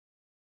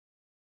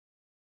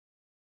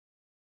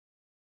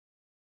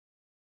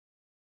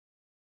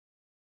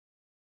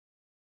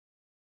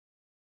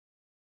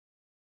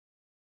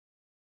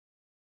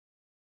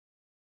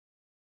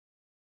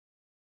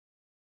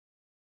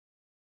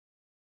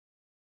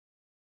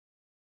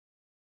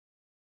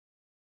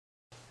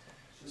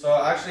So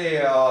actually,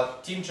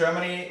 Team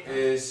Germany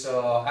is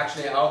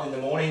actually out in the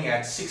morning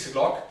at 6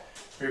 o'clock,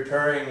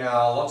 preparing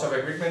lots of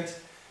equipment.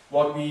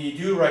 What we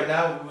do right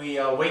now, we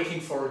are waiting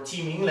for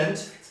Team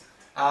England.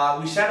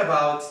 We said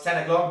about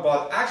 10 o'clock,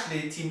 but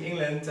actually Team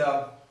England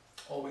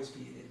always be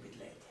a little bit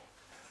late.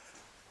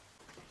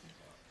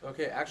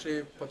 Okay,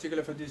 actually,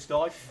 particularly for this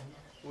dive,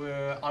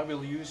 I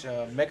will use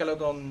a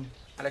Megalodon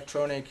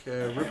electronic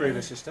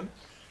rebreather system.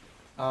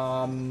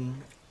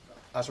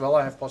 As well,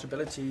 I have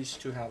possibilities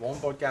to have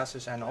onboard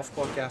gases and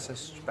offboard gases,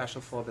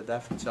 special for the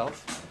dive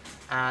itself.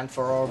 And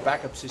for our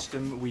backup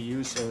system, we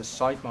use a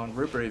side mount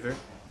rebreather.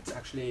 It's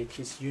actually a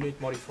KISS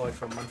unit modified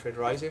from Manfred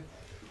Reise.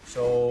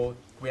 So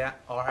we are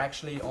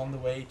actually on the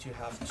way to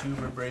have 2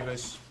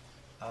 rebreathers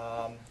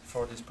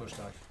for this push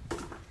dive.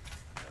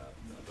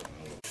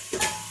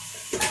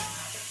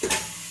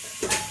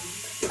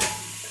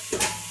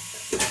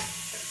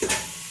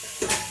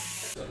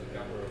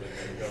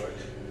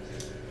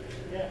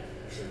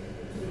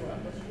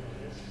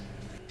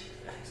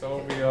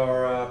 So we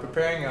are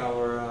preparing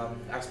our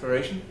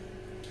exploration.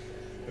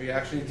 We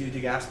actually do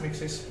the gas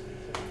mixes.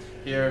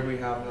 Here we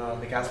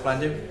have the gas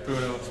blender,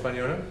 Bruno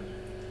Spagnolo.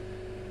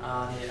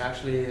 And he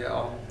actually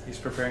is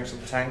preparing some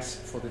tanks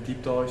for the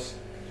deep dives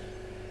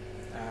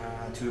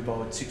to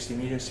about 60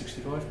 meters,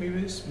 65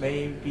 meters.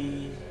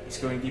 Maybe it's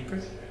going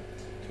deeper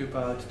to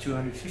about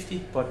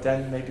 250, but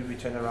then maybe we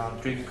turn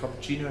around, drink a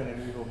cappuccino, and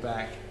then we go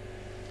back.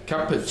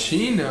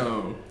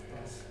 Cappuccino?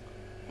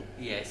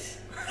 Yes.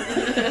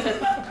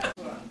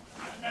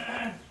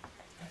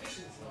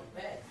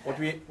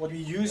 What we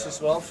use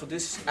as well for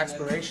this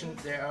exploration,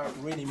 there are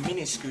really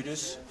mini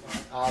scooters.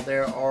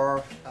 There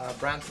are a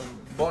brand from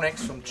Bonex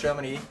from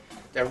Germany.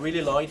 They're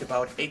really light,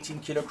 about 18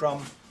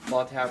 kilogram,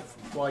 but have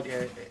quite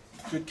a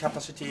good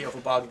capacity of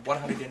about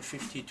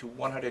 150 to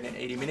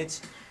 180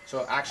 minutes.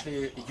 So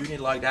actually a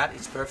unit like that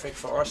is perfect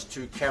for us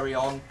to carry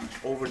on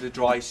over the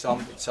dry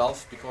sump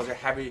itself, because a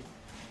heavy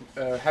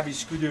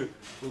scooter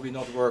will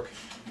not work.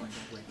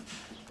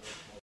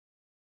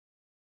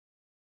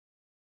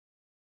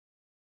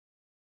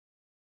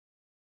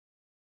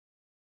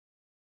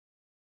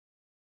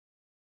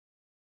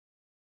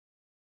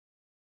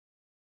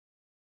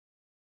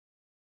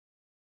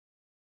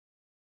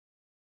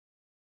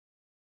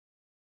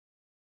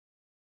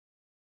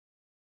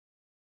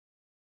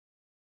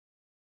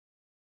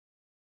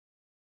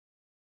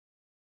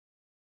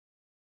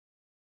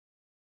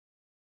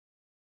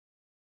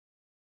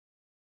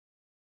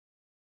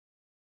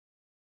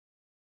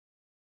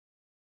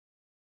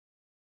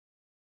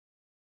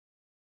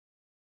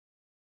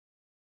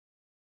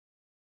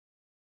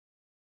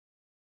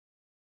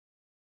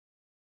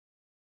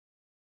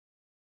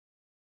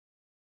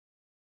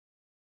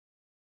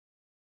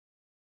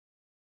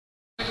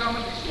 Not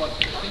the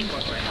 14.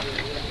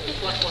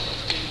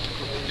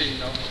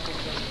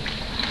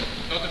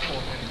 Okay.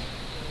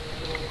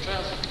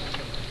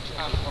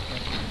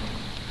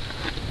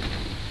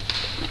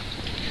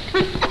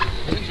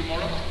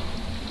 Tomorrow?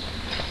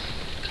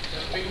 The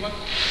big one?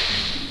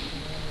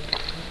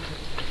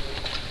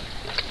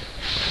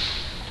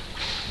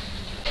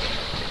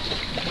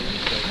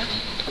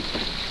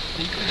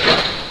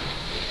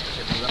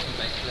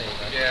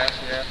 Yeah,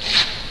 yeah.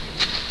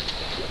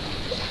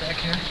 Back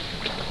here.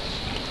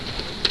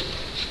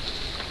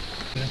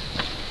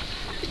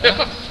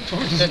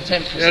 The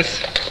 10%. Yes.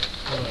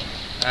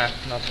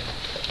 Nothing.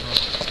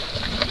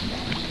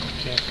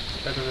 Okay,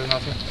 better than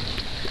nothing.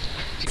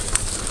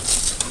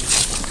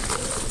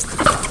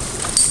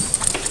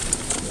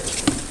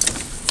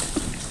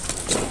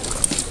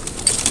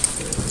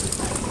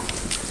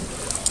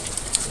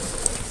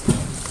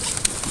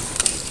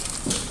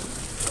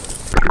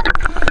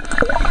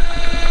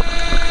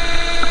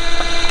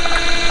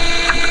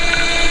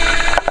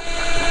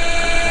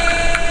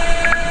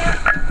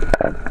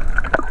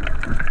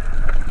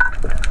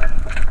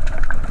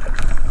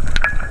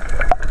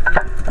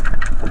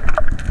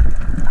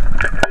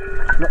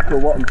 Not sure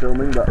what I'm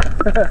filming, but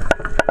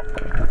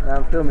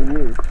I'm filming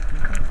you.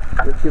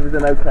 Let's give us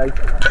an okay.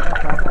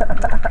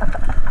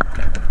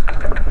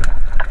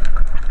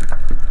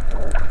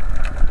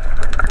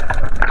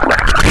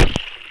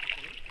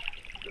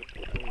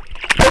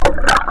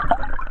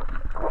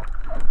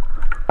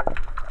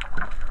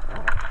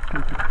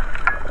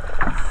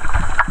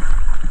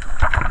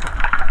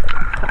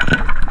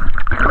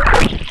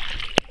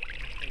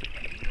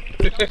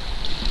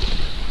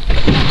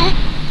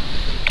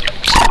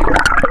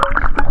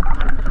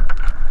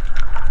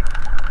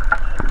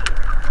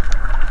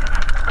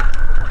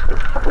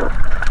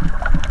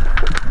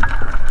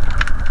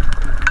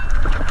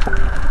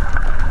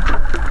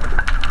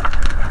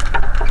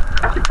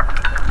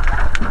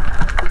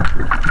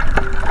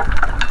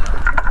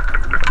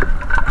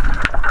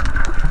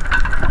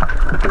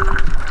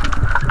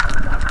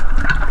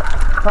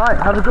 Right,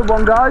 have a good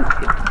one, guys.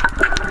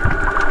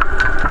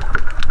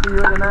 See you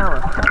in an hour.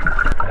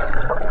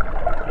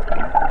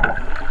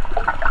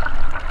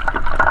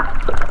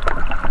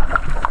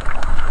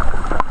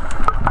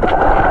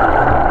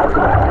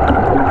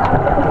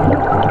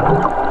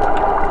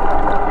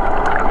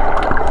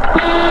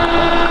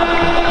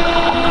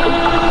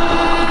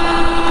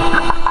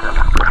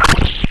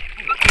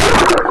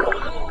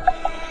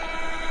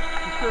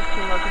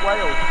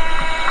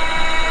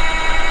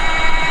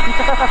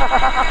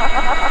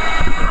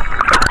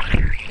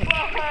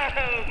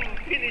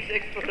 Finish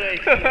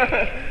exploration.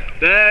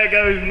 There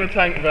goes my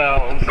tank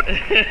valves.